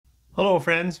Hello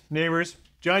friends, neighbors,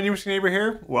 John your neighbor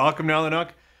here. Welcome to the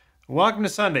Nook. Welcome to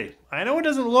Sunday. I know it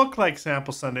doesn't look like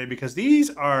Sample Sunday because these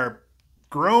are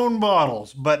grown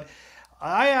bottles, but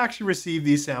I actually received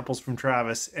these samples from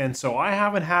Travis and so I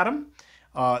haven't had them.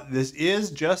 This is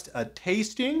just a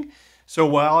tasting. So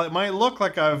while it might look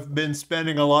like I've been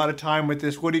spending a lot of time with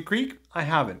this Woody Creek, I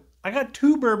haven't. I got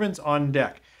two bourbons on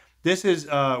deck. This is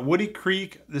Woody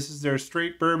Creek. This is their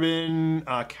straight bourbon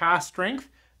cask strength,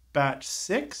 batch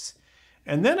 6.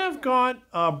 And then I've got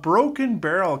a Broken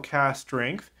Barrel cask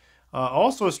strength,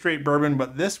 also a straight bourbon,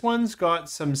 but this one's got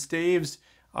some staves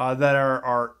that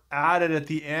are added at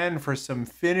the end for some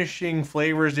finishing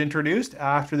flavors introduced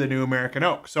after the new American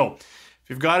oak. So if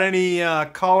you've got any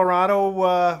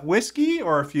Colorado whiskey,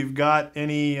 or if you've got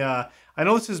any, I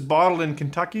know this is bottled in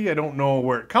Kentucky, I don't know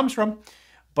where it comes from,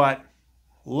 but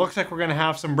looks like we're gonna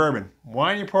have some bourbon.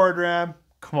 Wine your pour drab,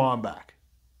 come on back.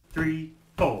 3,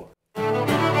 4.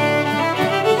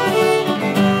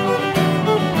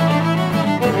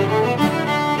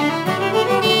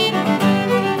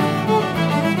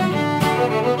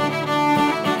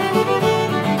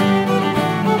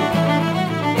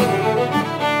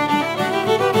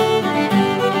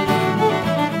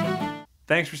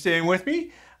 Thanks for staying with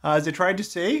me. As I tried to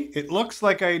say, it looks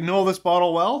like I know this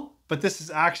bottle well, but this is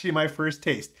actually my first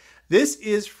taste. This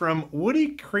is from Woody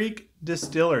Creek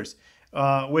Distillers,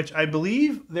 which I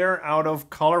believe they're out of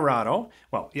Colorado.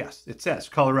 Well, yes, it says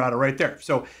Colorado right there.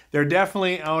 So they're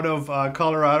definitely out of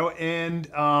Colorado. And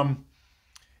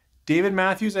David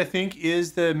Matthews, I think,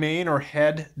 is the main or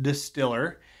head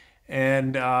distiller.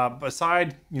 And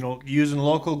beside, using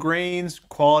local grains,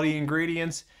 quality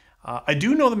ingredients, I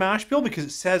do know the mash bill because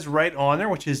it says right on there,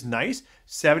 which is nice.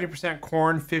 70%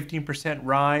 corn, 15%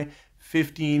 rye,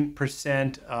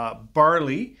 15%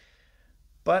 barley.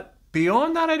 But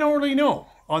beyond that, I don't really know.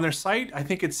 On their site, I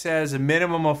think it says a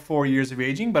minimum of 4 years of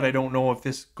aging, but I don't know if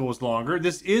this goes longer.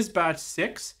 This is batch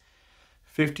 6,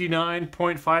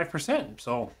 59.5%.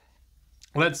 So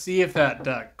let's see if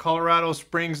that Colorado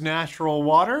Springs natural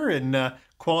water and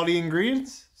quality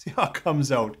ingredients, see how it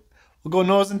comes out. We'll go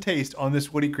nose and taste on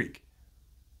this Woody Creek.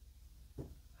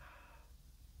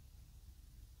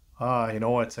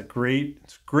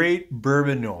 It's great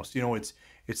bourbon nose.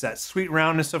 It's that sweet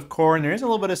roundness of corn. There is a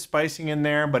little bit of spicing in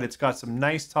there, but it's got some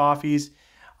nice toffees.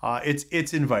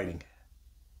 It's inviting.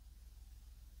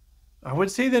 I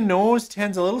would say the nose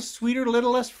tends a little sweeter, a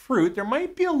little less fruit. There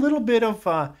might be a little bit of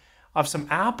some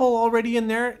apple already in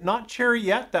there. Not cherry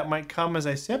yet. That might come as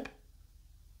I sip.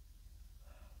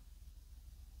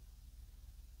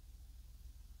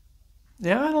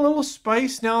 Yeah, and a little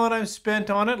spice now that I've spent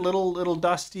on it. Little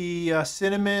dusty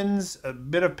cinnamons, a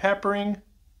bit of peppering.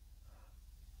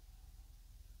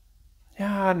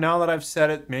 Yeah, now that I've said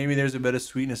it, maybe there's a bit of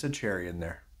sweetness of cherry in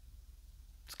there.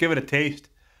 Let's give it a taste.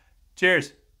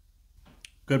 Cheers.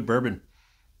 Good bourbon.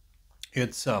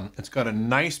 It's got a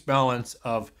nice balance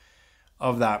of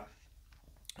that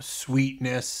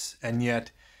sweetness, and yet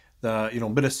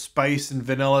the bit of spice and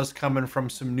vanilla's coming from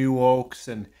some new oaks,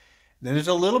 and then there's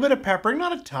a little bit of peppering,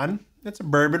 not a ton. It's a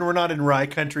bourbon. We're not in rye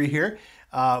country here.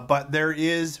 But there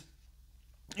is,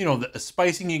 the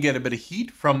spicing, you get a bit of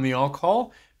heat from the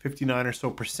alcohol, 59 or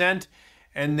so percent.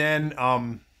 And then,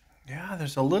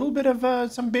 there's a little bit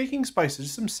of some baking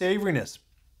spices, some savoriness.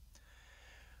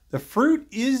 The fruit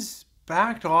is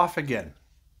backed off again.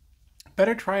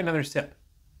 Better try another sip.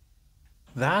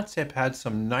 That sip had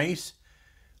some nice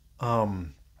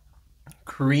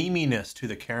creaminess to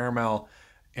the caramel,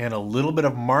 and a little bit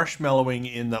of marshmallowing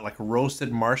in that, like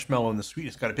roasted marshmallow in the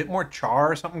sweetness. Got a bit more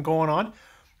char or something going on.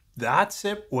 That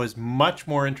sip was much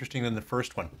more interesting than the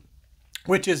first one,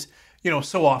 which is,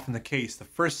 so often the case. The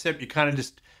first sip, you kind of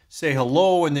just say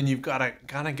hello, and then you've got to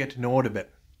kind of get to know it a bit.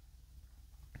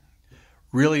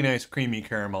 Really nice creamy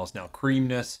caramels now.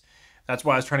 Creamness. That's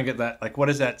why I was trying to get that, like, what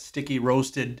is that sticky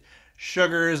roasted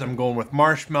sugars? I'm going with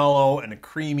marshmallow and a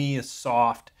creamy,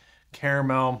 soft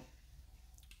caramel.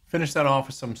 Finish that off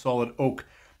with some solid oak.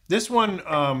 This one,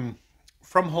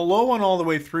 from hello on all the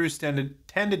way through,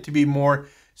 tended to be more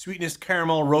sweetness,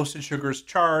 caramel, roasted sugars,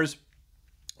 chars,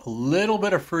 a little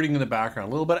bit of fruiting in the background,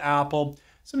 a little bit of apple,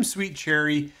 some sweet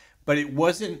cherry, but it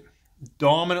wasn't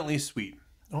dominantly sweet.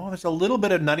 Oh, there's a little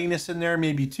bit of nuttiness in there,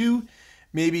 maybe two,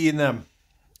 maybe in the,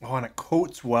 and it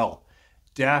coats well.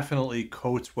 Definitely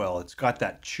coats well. It's got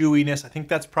that chewiness. I think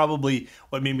that's probably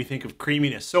what made me think of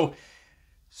creaminess. So,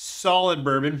 solid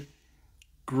bourbon,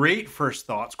 great first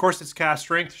thoughts. Of course, it's cask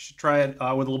strength. You should try it with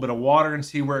a little bit of water and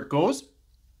see where it goes.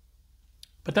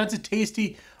 But that's a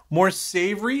tasty, more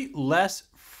savory, less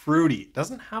fruity. It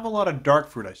doesn't have a lot of dark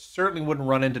fruit. I certainly wouldn't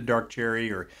run into dark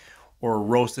cherry or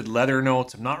roasted leather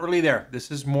notes. I'm not really there.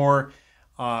 This is more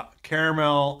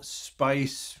caramel,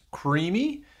 spice,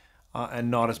 creamy,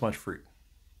 and not as much fruit.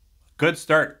 Good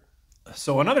start.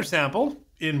 So another sample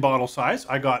in bottle size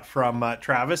I got from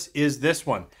Travis is this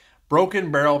one.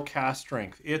 Broken Barrel Cask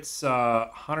Strength. It's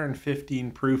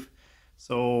 115 proof,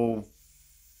 so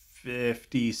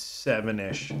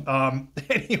 57-ish.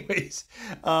 Anyways,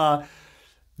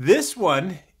 this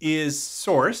one is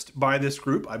sourced by this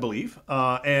group, I believe,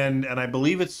 and I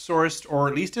believe it's sourced, or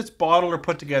at least it's bottled or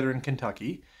put together in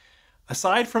Kentucky.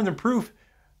 Aside from the proof,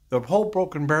 the whole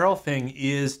Broken Barrel thing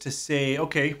is to say,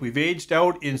 okay, we've aged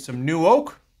out in some new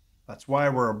oak. That's why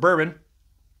we're a bourbon.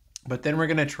 But then we're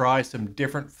going to try some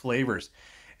different flavors.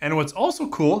 And what's also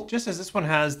cool, just as this one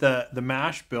has the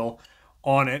mash bill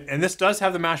on it, and this does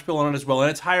have the mash bill on it as well, and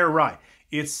it's higher rye.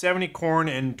 It's 70 corn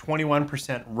and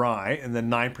 21% rye, and then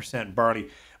 9% barley.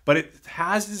 But it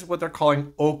has this, what they're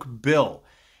calling oak bill.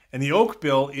 And the oak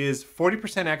bill is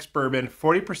 40% ex-bourbon,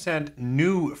 40%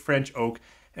 new French oak,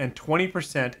 and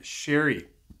 20% sherry.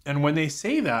 And when they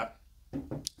say that,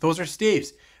 those are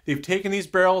staves. They've taken these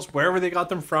barrels, wherever they got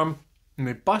them from, and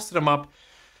they busted them up,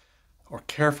 or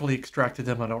carefully extracted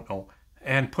them, I don't know,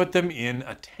 and put them in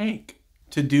a tank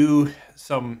to do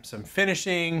some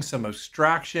finishing, some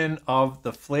extraction of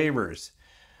the flavors.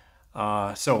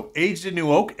 So aged in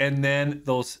new oak, and then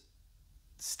those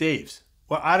staves.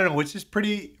 Well, I don't know, which is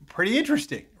pretty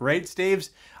interesting, right? Staves,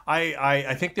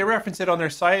 I think they reference it on their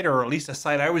site, or at least a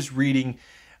site I was reading.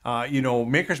 You know,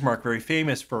 Maker's Mark, very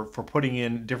famous for putting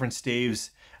in different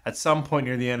staves at some point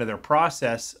near the end of their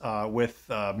process with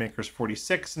Maker's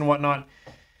 46 and whatnot.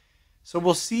 So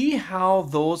we'll see how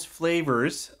those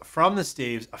flavors from the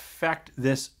staves affect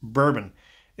this bourbon.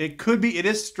 It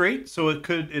is straight, so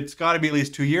it's got to be at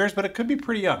least 2 years, but it could be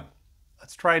pretty young.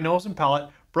 Let's try nose and palate.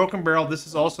 Broken Barrel, this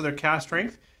is also their cask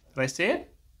strength. Did I say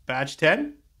it? Batch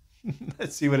 10?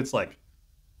 Let's see what it's like.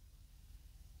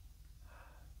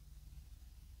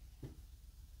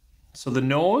 So the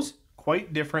nose,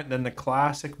 quite different than the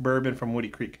classic bourbon from Woody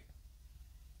Creek.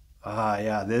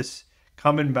 Yeah, this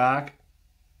coming back.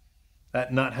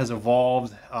 That nut has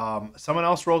evolved. Someone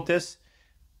else wrote this.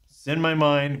 It's in my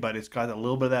mind, but it's got a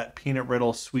little bit of that peanut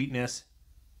brittle sweetness.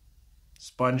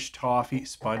 Sponge toffee.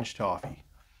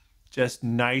 Just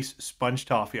nice sponge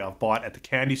toffee I've bought at the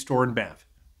candy store in Banff.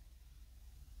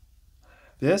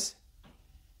 This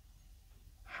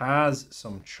has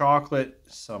some chocolate,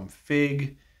 some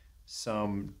fig,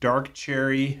 some dark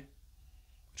cherry,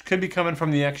 which could be coming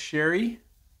from the ex-sherry.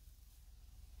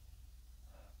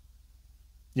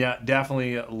 Yeah,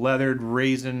 definitely leathered,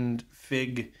 raisined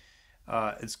fig.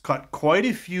 It's got quite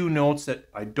a few notes that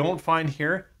I don't find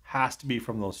here. Has to be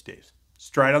from those staves. Let's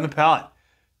try it on the palate.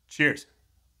 Cheers.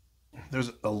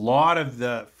 There's a lot of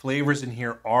the flavors in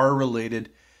here are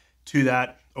related to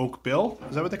that oak bill.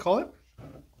 Is that what they call it?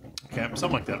 Okay,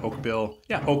 something like that. Oak bill.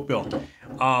 Yeah, oak bill.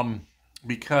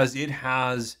 Because it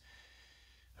has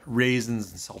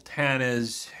raisins and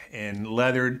sultanas and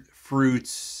leathered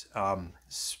fruits,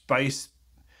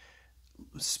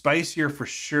 spicier for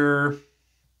sure. Of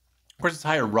course, it's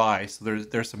higher rye, so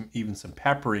there's even some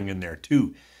peppering in there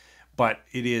too. But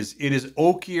it is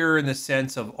oakier in the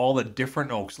sense of all the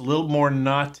different oaks. A little more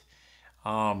nut,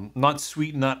 not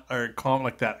sweet nut or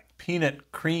like that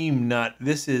peanut cream nut.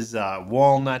 This is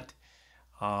walnut.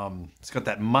 It's got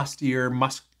that musk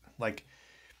like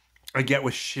I get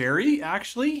with sherry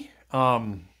actually,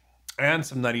 and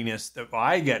some nuttiness. That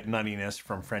I get nuttiness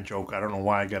from French oak. I don't know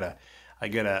why I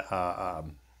get a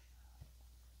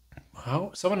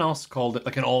someone else called it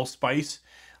like an allspice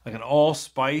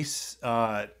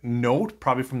note,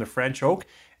 probably from the French oak,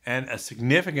 and a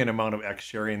significant amount of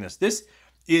ex-sherry in this. This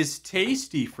is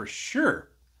tasty for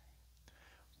sure,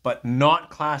 but not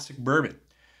classic bourbon.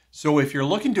 So if you're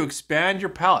looking to expand your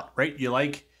palate, right, you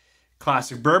like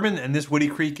classic bourbon, and this Woody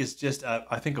Creek is just,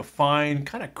 I think, a fine,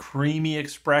 kind of creamy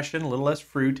expression, a little less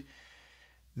fruit.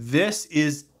 This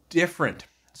is different,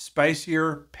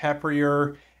 spicier,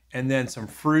 pepperier, and then some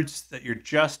fruits that you're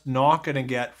just not going to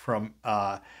get from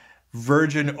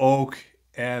virgin oak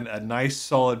and a nice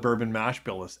solid bourbon mash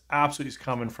bill. This absolutely is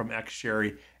coming from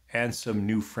ex-sherry and some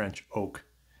new French oak.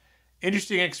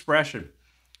 Interesting expression.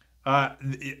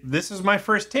 This is my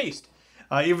first taste.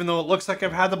 Even though it looks like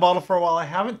I've had the bottle for a while, I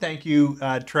haven't. Thank you,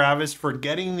 Travis, for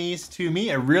getting these to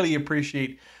me. I really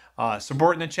appreciate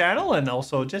supporting the channel and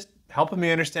also just helping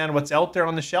me understand what's out there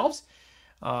on the shelves.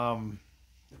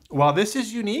 While this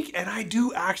is unique, and I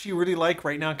do actually really like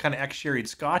right now kind of ex-sherried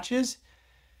scotches,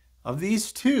 of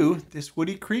these two, this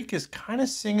Woody Creek is kind of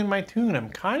singing my tune. I'm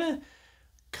kind of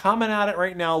coming at it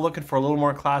right now looking for a little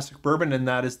more classic bourbon, and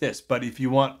that is this. But if you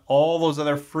want all those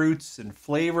other fruits and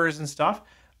flavors and stuff,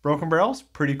 Broken Barrel's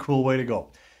pretty cool way to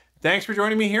go. Thanks for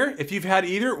joining me here. If you've had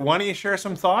either, why don't you share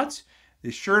some thoughts?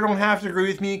 You sure don't have to agree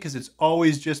with me because it's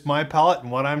always just my palate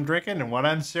and what I'm drinking and what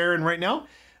I'm sharing right now.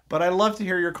 But I love to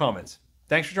hear your comments.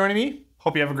 Thanks for joining me.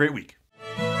 Hope you have a great week.